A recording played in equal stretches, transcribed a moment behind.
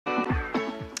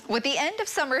With the end of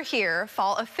summer here,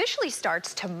 fall officially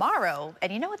starts tomorrow.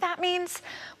 And you know what that means?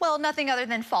 Well, nothing other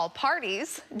than fall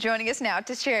parties. Joining us now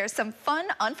to share some fun,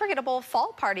 unforgettable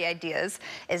fall party ideas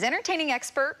is entertaining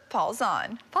expert Paul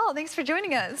Zahn. Paul, thanks for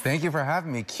joining us. Thank you for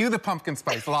having me. Cue the pumpkin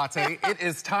spice latte. It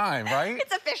is time, right?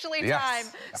 It's officially time.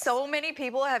 Yes. So many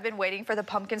people have been waiting for the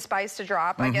pumpkin spice to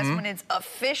drop. I guess when it's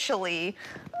officially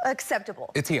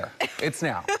acceptable. It's here. It's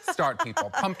now. Start, people.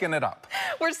 Pumpkin it up.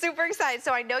 We're super excited.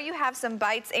 So I know you have some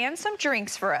bites and some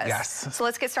drinks for us. Yes. So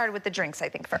let's get started with the drinks, I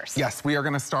think, first. Yes, we are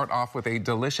going to start off with a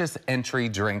delicious entry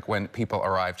drink when people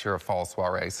arrive to your fall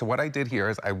soiree. So what I did here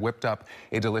is I whipped up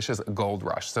a delicious Gold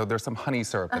Rush. So there's some honey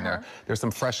syrup in there. There's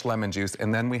some fresh lemon juice.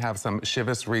 And then we have some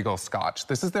Chivas Regal Scotch.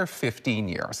 This is their 15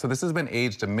 year. So this has been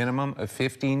aged a minimum of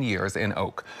 15 years in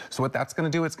oak. So what that's going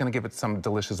to do, it's going to give it some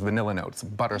delicious vanilla notes,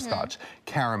 butterscotch,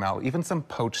 caramel, even some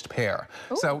poached pear.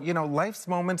 Ooh. So, you know, life's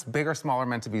moments, big or small, are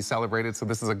meant to be celebrated. So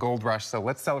this is a Gold Rush. So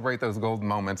let's celebrate those golden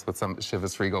moments with some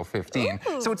Chivas Regal 15.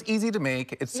 Ooh. So it's easy to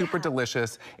make. It's super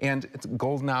delicious. And it's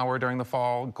golden hour during the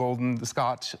fall, golden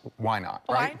scotch. Why not,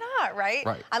 right? Why not, right?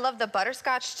 Right. I love the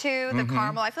butterscotch too, the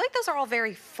caramel. I feel like those are all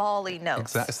very fall-y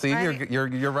notes. Exactly. See, right?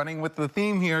 you're running with the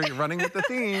theme here. You're running with the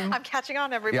theme. I'm catching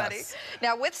on, everybody. Yes.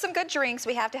 Now, with some good drinks,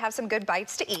 we have to have some good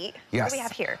bites to eat. Yes. What do we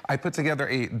have here? I put together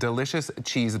a delicious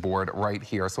cheese board right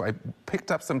here. So I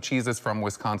picked up some cheeses from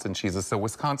Wisconsin Cheeses. So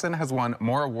Wisconsin has won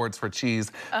more awards for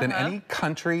cheese than any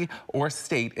country or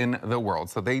state in the world.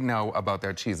 So they know about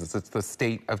their cheeses. It's the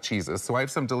state of cheeses. So I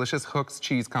have some delicious Hooks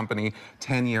Cheese Company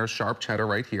 10-year sharp cheddar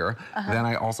right here. Then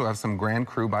I also have some Grand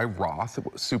Cru by Roth,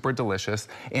 super delicious.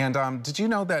 And did you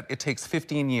know that it takes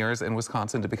 15 years in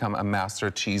Wisconsin to become a master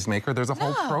cheesemaker? There's a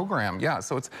whole program. Yeah,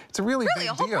 so it's a really big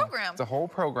a whole deal. program. It's a whole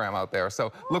program out there.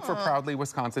 So look for Proudly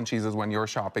Wisconsin Cheeses when you're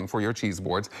shopping for your cheese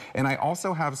boards. And I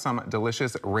also have some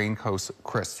delicious Rain Coast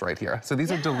crisps right here. So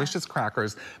these are delicious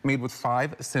crackers made with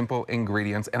 5 simple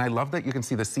ingredients. And I love that you can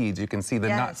see the seeds, you can see the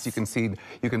nuts, you can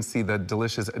see the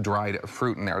delicious dried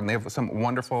fruit in there. And they have some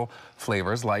wonderful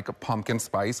flavors like pumpkin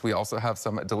spice. We also have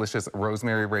some delicious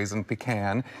rosemary raisin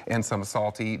pecan and some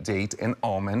salty date and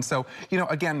almond. So, you know,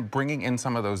 again, bringing in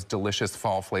some of those delicious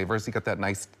fall flavors. You got that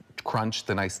nice crunch,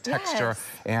 the nice texture,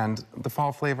 and the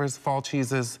fall flavors, fall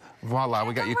cheeses, voila,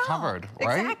 we got you covered,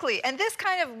 right? Exactly. And this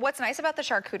kind of, what's nice about the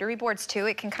charcuterie boards too,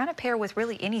 it can kind of pair with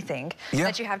really anything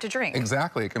that you have to drink.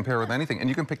 Exactly, it can pair with anything. And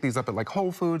you can pick these up at like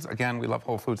Whole Foods. Again, we love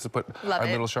Whole Foods to put our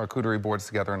little charcuterie boards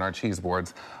together and our cheese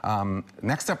boards.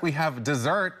 Next up we have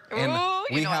dessert. And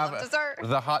we have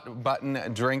the hot button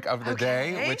drink of the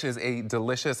day, which is a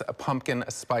delicious pumpkin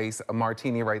spice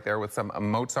martini right there with some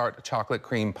Mozart chocolate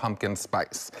cream pumpkin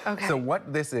spice. So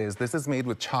what this is made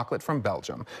with chocolate from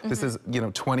Belgium. This is, you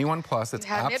know, 21 plus. It's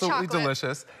absolutely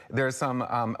delicious. There's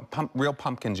some real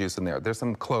pumpkin juice in there. There's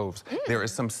some cloves. There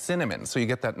is some cinnamon, so you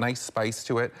get that nice spice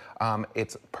to it.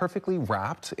 It's perfectly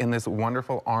wrapped in this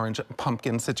wonderful orange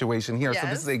pumpkin situation here. So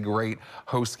this is a great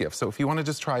host gift. So if you want to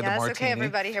just try the martini, okay,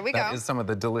 everybody, here we go. That is some of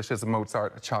the delicious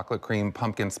Mozart chocolate cream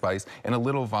pumpkin spice and a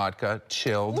little vodka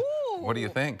chilled. What do you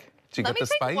think? Did you get the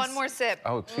spice? Let me take one more sip.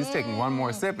 Oh, she's taking one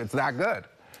more sip. It's that good.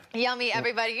 Yummy,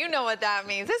 everybody. You know what that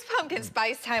means. It's pumpkin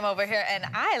spice time over here, and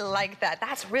I like that.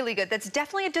 That's really good. That's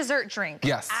definitely a dessert drink.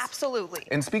 Yes. Absolutely.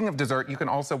 And speaking of dessert, you can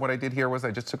also, what I did here was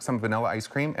I just took some vanilla ice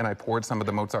cream and I poured some of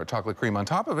the Mozart chocolate cream on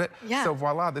top of it. So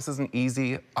voila, this is an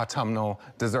easy autumnal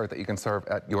dessert that you can serve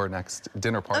at your next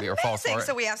dinner party or fall soiree.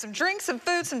 So we have some drinks, some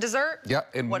food, some dessert. Yeah,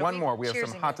 and one more. We have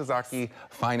some Hatazaki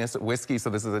Finest whiskey. So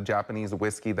this is a Japanese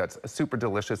whiskey that's super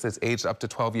delicious. It's aged up to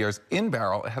 12 years in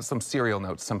barrel. It has some cereal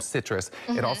notes, some citrus.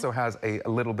 It also has a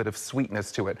little bit of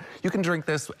sweetness to it. You can drink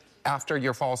this after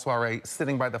your fall soiree,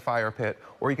 sitting by the fire pit,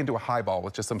 or you can do a highball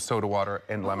with just some soda water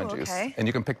and lemon juice. And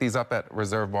you can pick these up at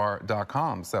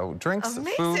reservebar.com. So drinks,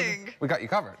 food, we got you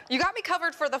covered. You got me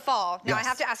covered for the fall. Now I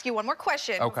have to ask you one more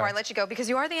question before I let you go, because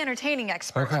you are the entertaining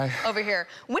expert over here.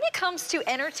 When it comes to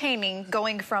entertaining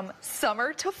going from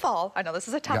summer to fall, I know this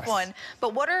is a tough one,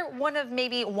 but what are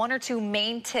maybe one or two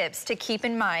main tips to keep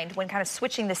in mind when kind of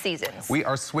switching the seasons? We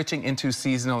are switching into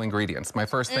seasonal ingredients. My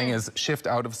first thing is shift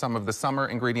out of some of the summer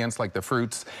ingredients like the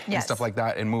fruits and stuff like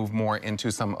that and move more into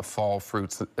some fall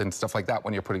fruits and stuff like that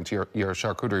when you're putting your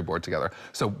charcuterie board together.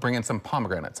 So bring in some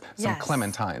pomegranates, some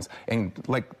clementines, and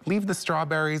like leave the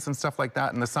strawberries and stuff like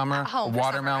that in the summer,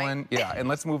 watermelon, and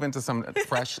let's move into some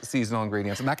fresh seasonal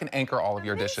ingredients, and that can anchor all of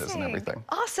your dishes and everything.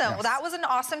 Awesome. Well, that was an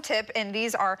awesome tip, and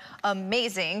these are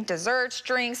amazing desserts,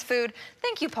 drinks, food.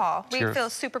 Thank you, Paul. We feel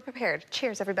super prepared.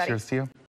 Cheers, everybody. Cheers to you.